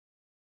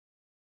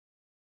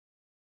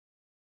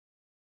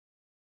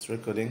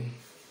Recording.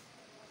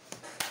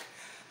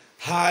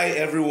 Hi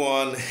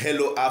everyone,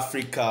 hello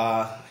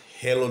Africa,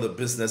 hello the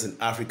business in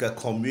Africa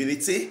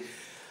community.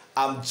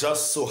 I'm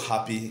just so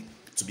happy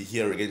to be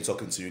here again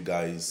talking to you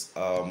guys.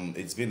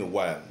 It's been a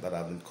while that I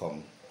haven't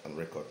come and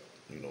record,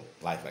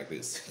 live like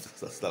this.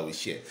 That's that we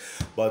share.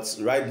 But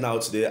right now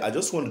today, I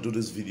just want to do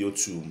this video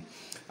to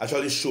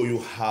actually show you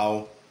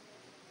how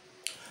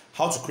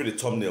to create a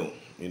thumbnail,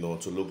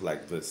 to look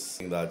like this. I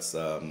think that's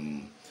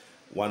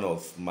one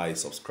of my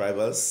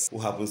subscribers, who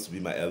happens to be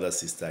my elder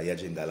sister,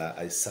 Yaje Ngala.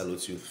 I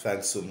salute you.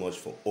 Thanks so much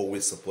for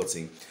always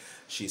supporting.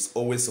 She's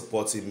always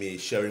supporting me,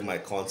 sharing my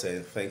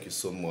content. Thank you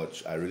so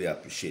much. I really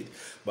appreciate.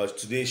 But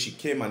today she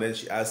came and then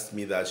she asked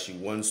me that she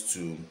wants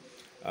to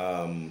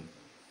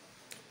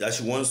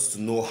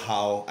know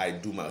how I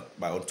do my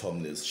own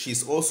thumbnails.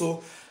 She's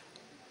also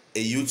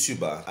a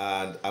YouTuber,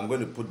 and I'm going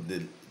to put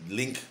the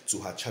link to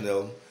her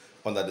channel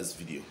under this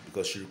video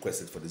because she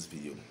requested for this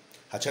video.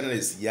 Her channel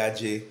is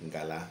Yaje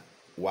Ngala,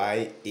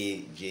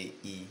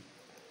 Y-A-J-E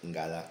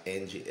Ngala,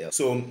 N-G-L.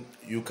 So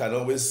you can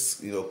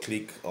always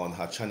click on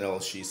her channel.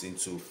 She's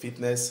into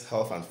fitness,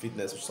 health and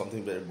fitness, which is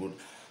something very good,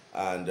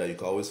 and you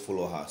can always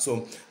follow her.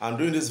 So I'm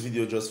doing this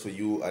video just for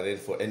you, and then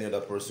for any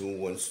other person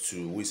who is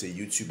a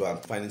YouTuber and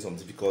finding some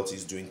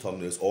difficulties doing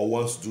thumbnails, or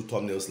wants to do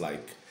thumbnails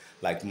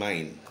like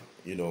mine.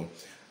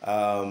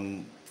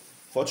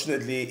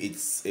 Fortunately,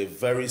 it's a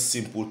very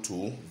simple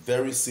tool,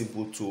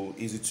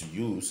 easy to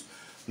use,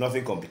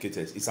 nothing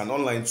complicated. It's an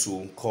online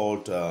tool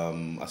called,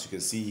 as you can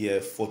see here,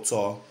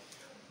 photor.com,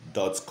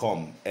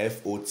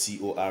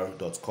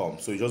 F-O-T-O-R.com.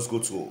 So you just go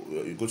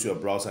to your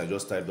browser and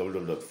just type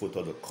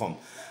www.photor.com,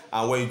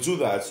 and when you do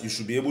that, you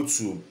should be able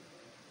to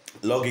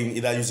log in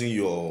either using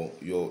your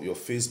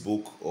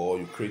Facebook, or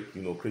you create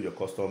your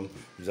custom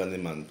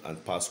username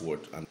and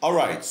password. And all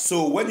right,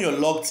 so when you're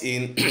logged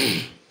in.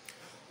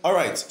 All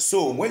right,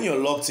 so when you're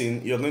logged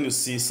in, you're going to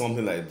see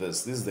something like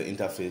this. This is the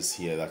interface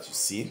here that you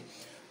see.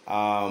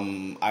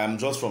 I'm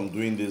just from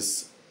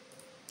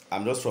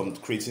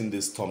creating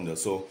this thumbnail.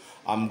 So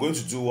I'm going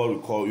to do what we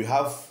call, you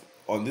have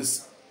on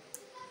this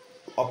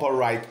upper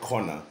right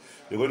corner,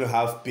 you're going to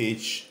have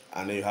page,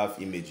 and then you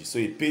have images. So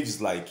a page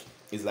is like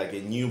a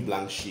new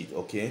blank sheet,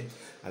 okay?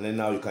 And then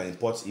now you can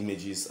import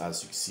images,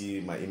 as you see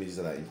my images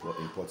that I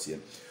import here.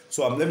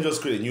 So let me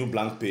just create a new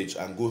blank page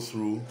and go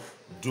through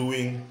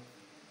doing.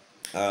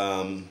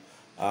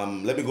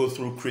 Let me go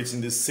through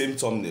creating this same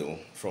thumbnail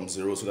from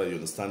zero so that you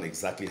understand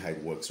exactly how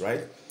it works,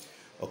 right?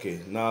 Okay,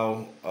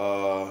 now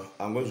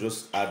I'm going to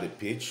just add a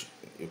page.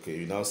 Okay,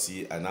 you now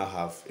see I now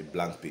have a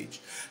blank page.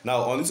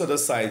 Now on this other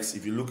side,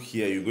 if you look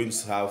here, you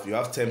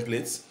have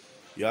templates,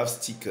 you have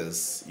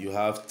stickers, you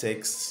have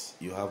text,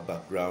 you have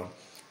background,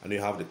 and you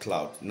have the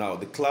cloud. Now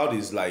the cloud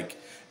is like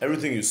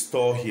everything you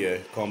store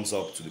here comes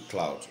up to the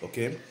cloud,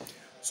 okay?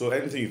 So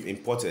anything you've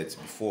imported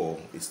before,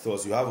 it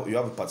stores. You have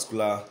a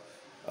particular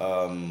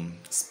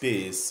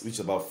space, which is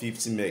about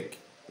 50 meg.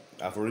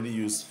 I've already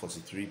used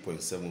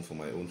 43.7 for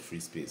my own free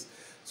space,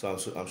 so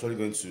I'm surely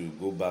going to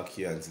go back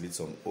here and delete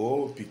some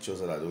old pictures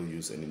that I don't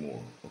use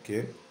anymore,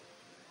 okay?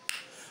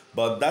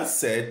 But that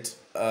said,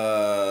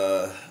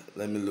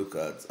 let me look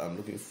at, I'm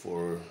looking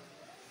for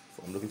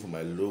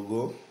my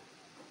logo.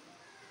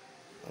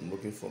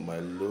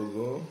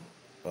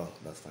 Oh,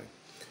 that's fine,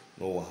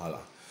 no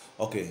wahala.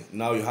 Okay,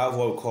 now you have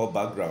what we call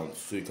background.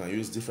 So you can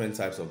use different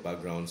types of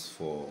backgrounds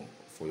for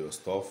your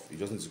stuff. You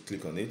just need to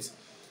click on it,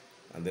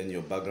 and then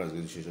your background is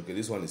going to change. Okay,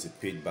 this one is a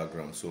paid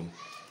background. So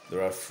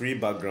there are free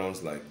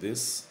backgrounds like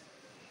this.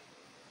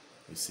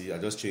 You see, I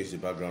just changed the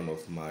background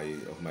of my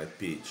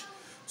page.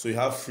 So you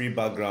have free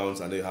backgrounds,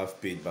 and then you have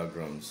paid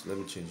backgrounds. Let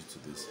me change it to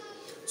this.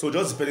 So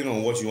just depending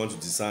on what you want to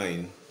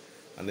design,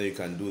 and then you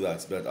can do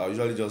that. But I'll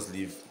usually just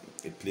leave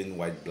a plain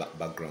white black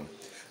background.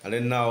 And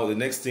then now the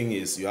next thing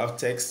is you have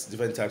text,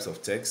 different types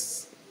of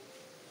text.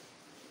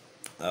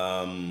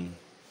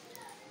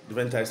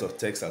 Different types of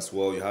text as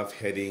well. You have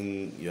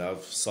heading, you have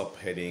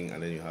subheading,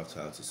 and then you have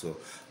title. So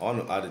I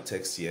want to add a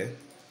text here,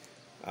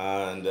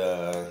 and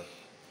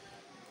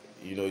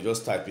you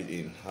just type it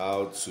in.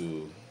 How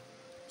to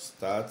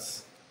start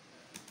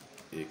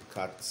a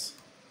catfish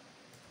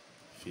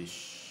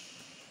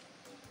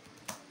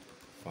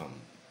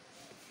farm.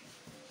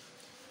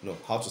 No,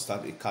 how to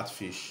start a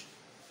catfish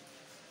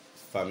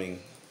farming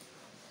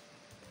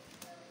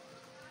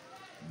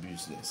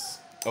business.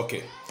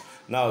 Okay,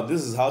 now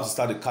this is how to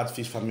start a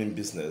catfish farming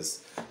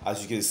business.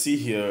 As you can see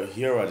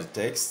here are the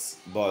texts,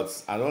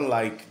 but I don't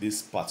like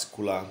this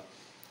particular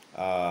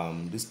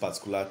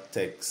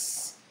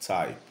text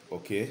type,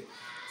 okay?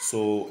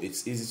 So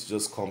it's easy to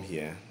just come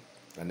here,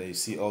 and then you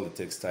see all the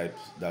text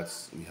types that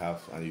we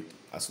have, and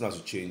as soon as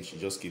you change, it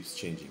just keeps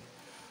changing.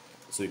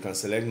 So you can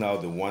select now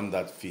the one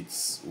that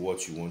fits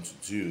what you want to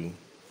do,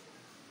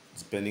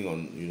 depending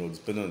on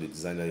the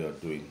design that you're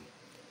doing.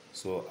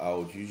 So I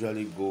would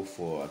usually go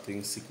for, I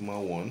think, Sigma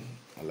 1.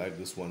 I like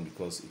this one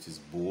because it is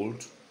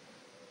bold,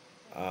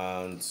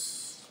 and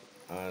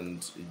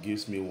it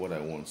gives me what I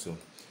want.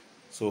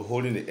 So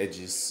holding the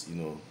edges,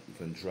 you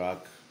can drag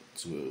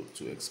to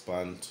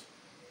expand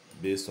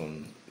based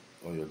on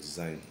on your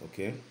design.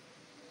 Okay,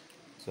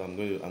 so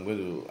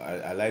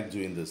I like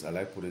doing this. I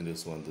like putting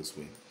this one this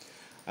way.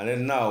 And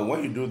then now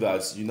when you do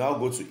that, you now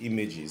go to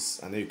images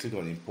and then you click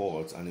on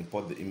import and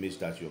import the image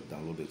that you have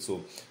downloaded.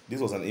 So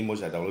this was an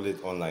image I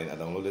downloaded online. I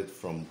downloaded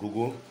from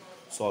Google.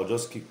 So you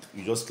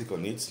just click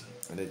on it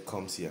and it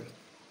comes here.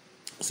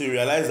 So you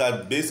realize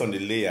that based on the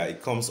layer,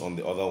 it comes on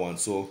the other one.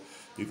 So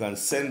you can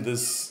send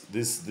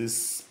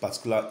this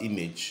particular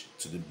image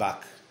to the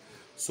back.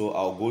 So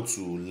I'll go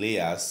to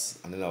layers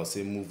and then I'll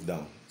say move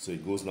down. So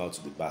it goes now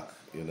to the back.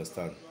 You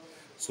understand?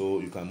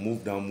 So you can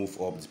move down,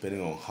 move up, depending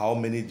on how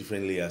many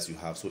different layers you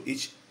have. So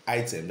each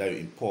item that you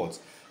import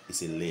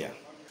is a layer.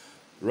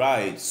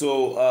 Right,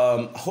 so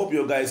I hope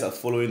you guys are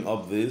following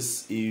up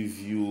this. If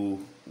you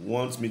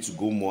want me to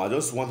go more, I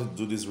just wanted to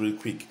do this really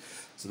quick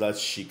so that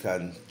she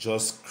can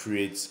just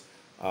create,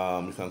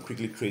 you can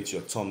quickly create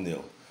your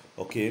thumbnail.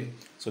 Okay,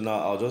 so now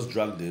I'll just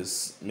drag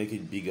this, make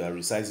it bigger,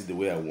 resize it the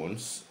way I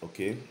want.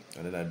 Okay,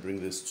 and then I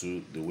bring this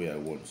to the way I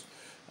want.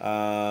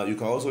 You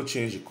can also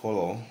change the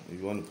color if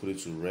you want to put it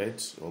to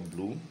red or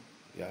blue.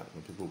 Yeah,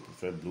 when people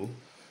prefer blue,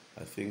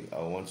 I think I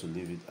want to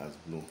leave it as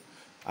blue,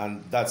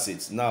 and that's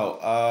it. Now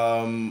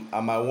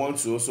I might want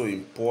to also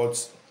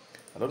import,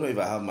 I don't know if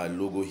I have my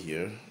logo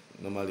here.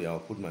 Normally I'll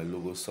put my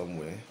logo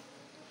somewhere.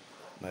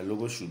 My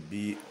logo should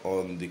be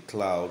on the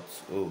cloud.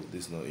 Oh,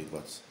 this is not it,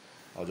 but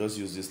I'll just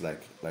use this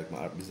like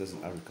my Business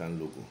in African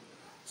logo.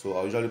 So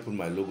I'll usually put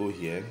my logo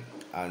here,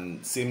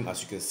 and same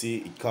as you can see,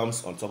 it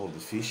comes on top of the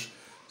fish.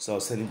 So I'll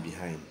send it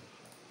behind.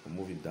 I'll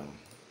move it down.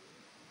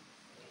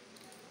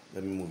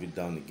 Let me move it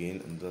down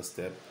again, another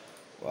step.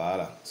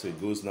 Voila. So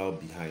it goes now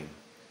behind,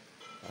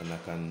 and I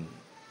can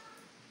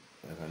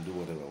do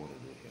whatever I want to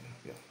do here.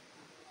 Yeah.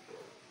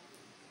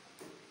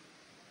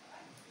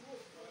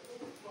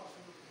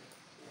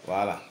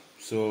 Voila.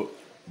 So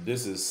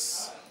this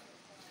is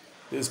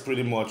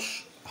pretty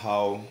much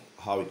how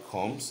it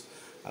comes,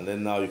 and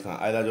then now you can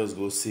either just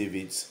go save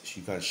it,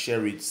 you can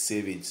share it,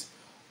 save it,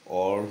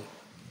 or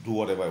do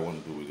whatever I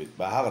want to do with it.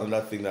 But I have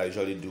another thing that I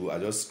usually do. I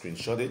just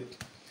screenshot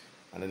it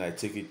and then I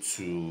take it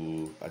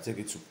to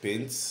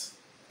Paint.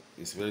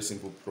 It's a very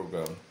simple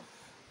program,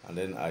 and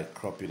then I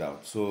crop it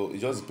out. So it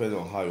just depends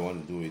on how you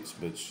want to do it,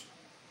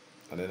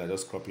 and then I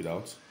just crop it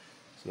out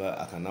so that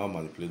I can now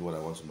manipulate what I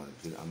want to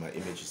manipulate, and my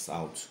image is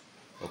out.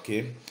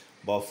 Okay,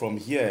 but from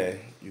here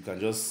you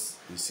can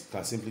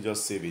simply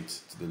just save it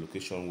to the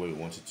location where you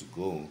want it to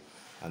go,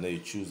 and then you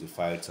choose the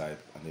file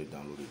type and then you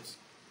download it.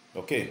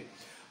 Okay,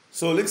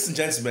 so ladies and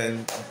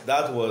gentlemen,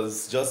 that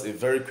was just a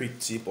very quick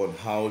tip on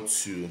how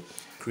to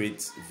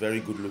create very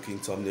good looking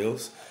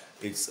thumbnails.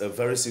 It's a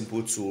very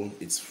simple tool.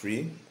 It's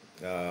free.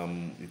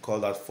 You call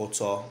that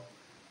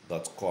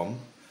photo.com.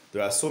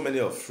 There are so many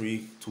of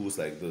free tools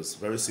like this,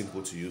 very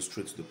simple to use,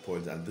 straight to the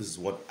point, and this is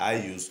what I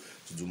use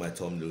to do my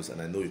thumbnails,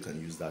 and I know you can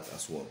use that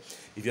as well.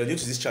 If you're new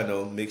to this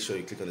channel, make sure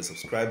you click on the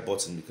subscribe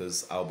button,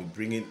 because I'll be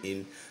bringing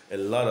in a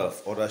lot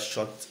of other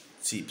short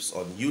tips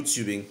on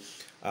YouTubing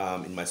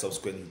in my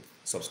subsequent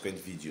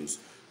videos.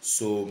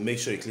 So make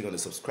sure you click on the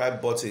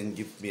subscribe button,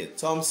 give me a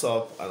thumbs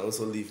up, and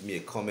also leave me a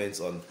comment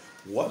on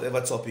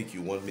whatever topic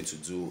you want me to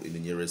do in the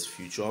nearest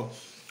future.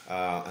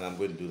 And I'm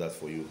going to do that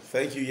for you.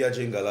 Thank you,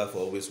 Yajengala, for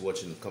always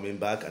watching and coming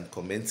back and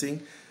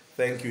commenting.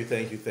 Thank you,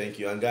 thank you, thank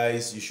you. And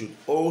guys, you should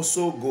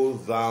also go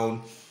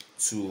down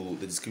to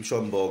the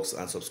description box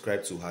and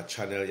subscribe to her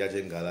channel,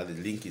 Yajengala.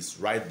 The link is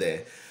right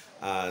there.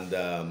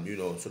 And, you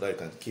know, so that you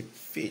can keep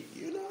fit,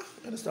 you know,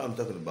 you understand what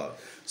I'm talking about.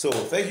 So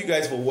thank you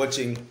guys for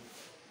watching.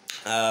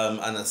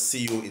 And I'll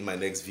see you in my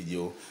next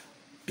video.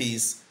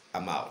 Peace.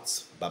 I'm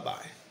out.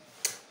 Bye-bye.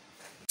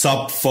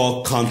 Top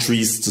 4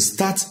 countries to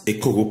start a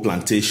cocoa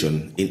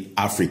plantation in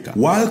Africa.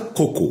 While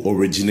cocoa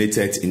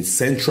originated in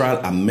Central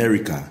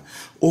America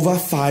over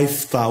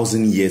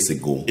 5,000 years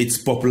ago, its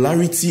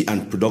popularity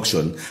and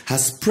production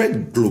has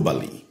spread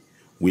globally.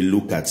 We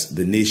look at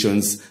the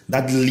nations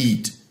that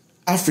lead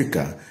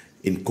Africa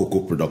in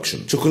cocoa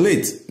production.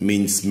 Chocolate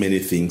means many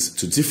things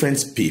to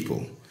different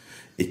people.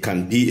 It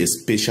can be a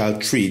special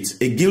treat,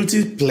 a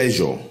guilty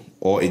pleasure,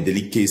 or a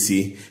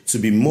delicacy to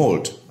be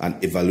mulled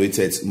and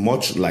evaluated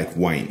much like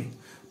wine.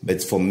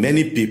 But for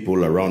many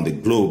people around the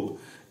globe,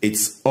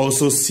 it's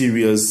also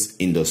serious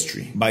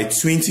industry. By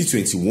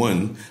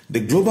 2021,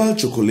 the global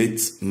chocolate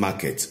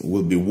market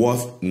will be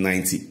worth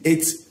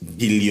 $98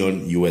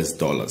 billion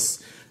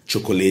US.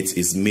 Chocolate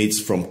is made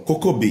from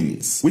cocoa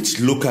beans, which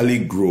locally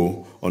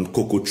grow on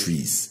cocoa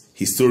trees.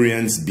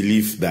 Historians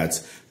believe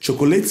that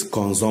chocolate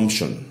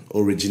consumption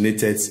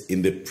originated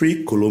in the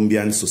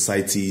pre-Columbian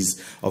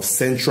societies of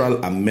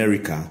Central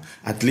America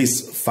at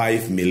least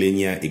 5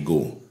 millennia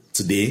ago.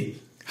 Today,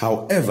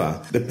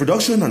 however, the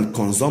production and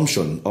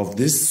consumption of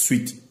this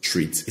sweet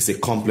treat is a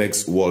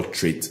complex world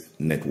trade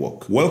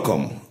network.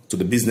 Welcome to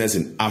the Business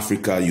in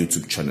Africa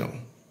YouTube channel.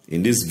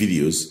 In these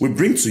videos, we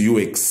bring to you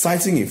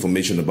exciting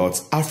information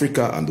about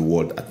Africa and the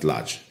world at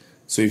large.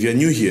 So if you're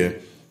new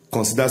here,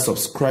 consider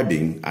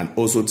subscribing and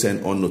also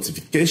turn on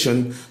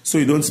notification so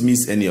you don't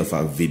miss any of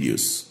our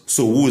videos.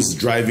 So who is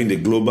driving the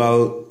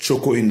global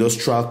choco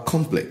industrial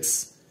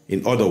complex?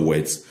 In other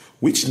words,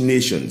 Which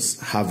nations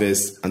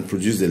harvest and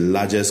produce the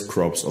largest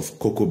crops of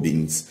cocoa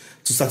beans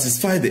to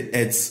satisfy the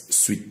Earth's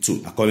sweet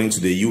tooth? According to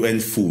the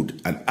UN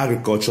Food and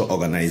Agriculture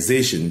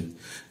Organization,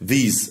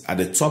 these are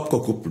the top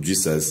cocoa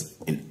producers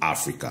in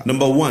Africa.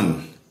 Number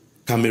 1,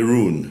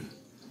 Cameroon.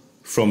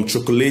 From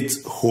chocolate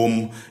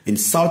home in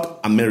South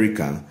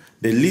America,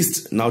 the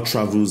list now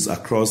travels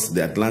across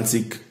the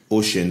Atlantic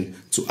Ocean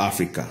to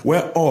Africa,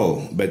 where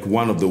all but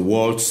one of the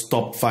world's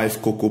top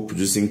 5 cocoa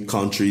producing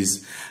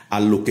countries are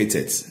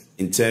located.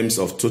 In terms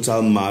of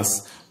total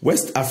mass,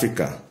 West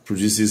Africa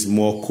produces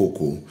more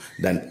cocoa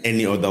than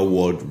any other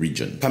world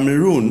region.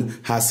 Cameroon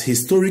has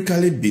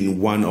historically been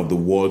one of the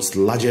world's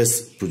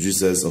largest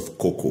producers of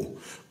cocoa,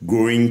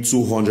 growing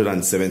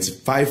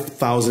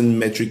 275,000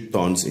 metric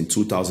tons in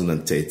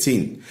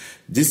 2013.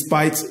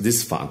 Despite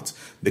this fact,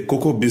 the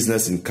cocoa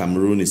business in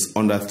Cameroon is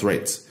under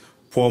threat.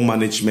 Poor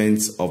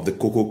management of the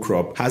cocoa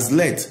crop has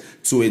led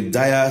to a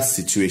dire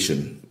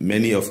situation.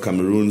 Many of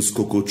Cameroon's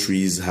cocoa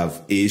trees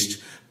have aged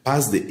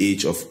past the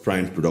age of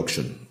prime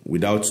production,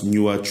 without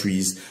newer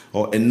trees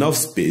or enough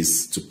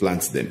space to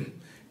plant them.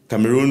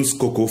 Cameroon's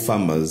cocoa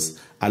farmers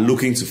are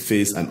looking to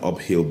face an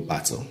uphill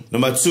battle.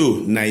 Number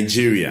 2,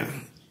 Nigeria.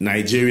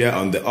 Nigeria,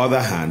 on the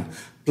other hand,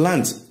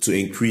 plans to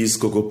increase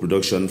cocoa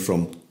production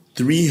from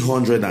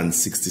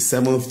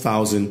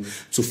 367,000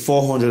 to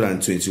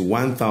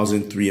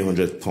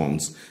 421,300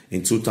 tons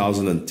in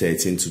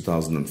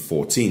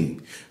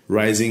 2013-2014.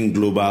 Rising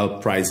global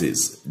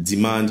prices,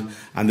 demand,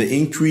 and the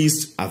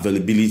increased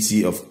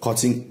availability of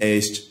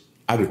cutting-edge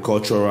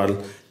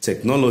agricultural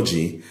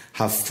technology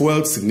have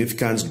fueled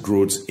significant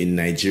growth in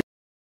Nigeria.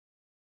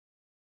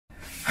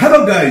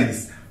 Hello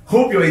guys,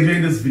 hope you're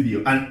enjoying this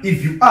video, and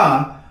if you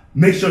are,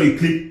 make sure you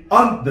click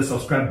on the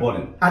subscribe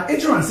button. At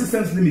Insurance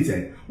Systems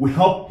Limited, we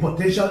help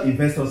potential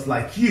investors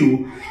like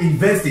you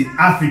invest in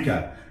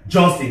Africa,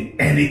 just in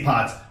any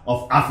part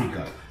of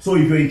Africa. So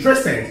if you're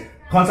interested,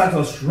 contact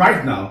us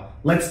right now.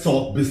 Let's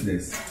talk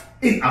business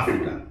in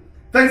Africa.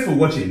 Thanks for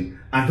watching,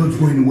 and don't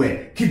go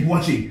anywhere. Keep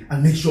watching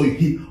and make sure you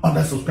hit on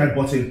that subscribe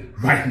button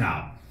right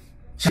now.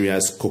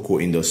 Nigeria's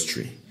cocoa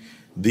industry.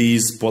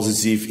 These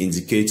positive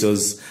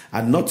indicators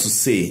are not to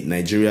say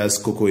Nigeria's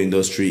cocoa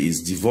industry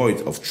is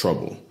devoid of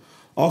trouble.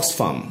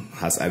 Oxfam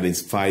has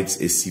identified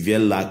a severe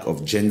lack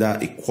of gender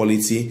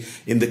equality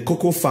in the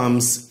cocoa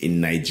farms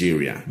in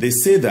Nigeria. They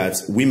say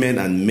that women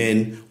and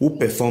men who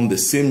perform the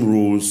same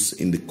roles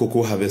in the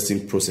cocoa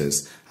harvesting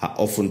process are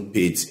often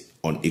paid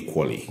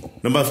unequally.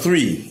 Number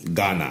 3,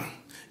 Ghana.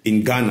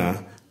 In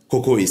Ghana,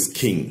 cocoa is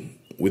king,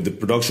 with the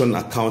production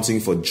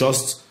accounting for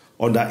just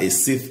under a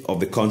sixth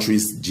of the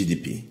country's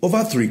GDP.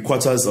 Over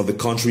 3/4 of the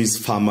country's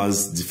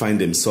farmers define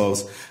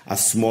themselves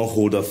as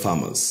smallholder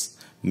farmers,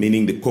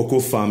 meaning the cocoa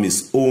farm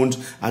is owned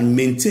and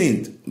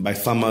maintained by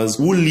farmers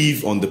who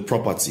live on the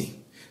property.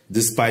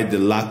 Despite the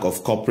lack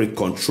of corporate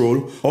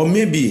control, or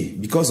maybe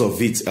because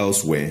of it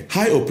elsewhere,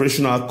 high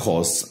operational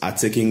costs are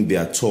taking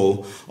their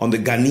toll on the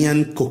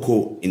Ghanaian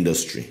cocoa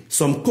industry.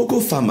 Some cocoa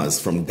farmers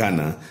from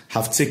Ghana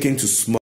have taken to small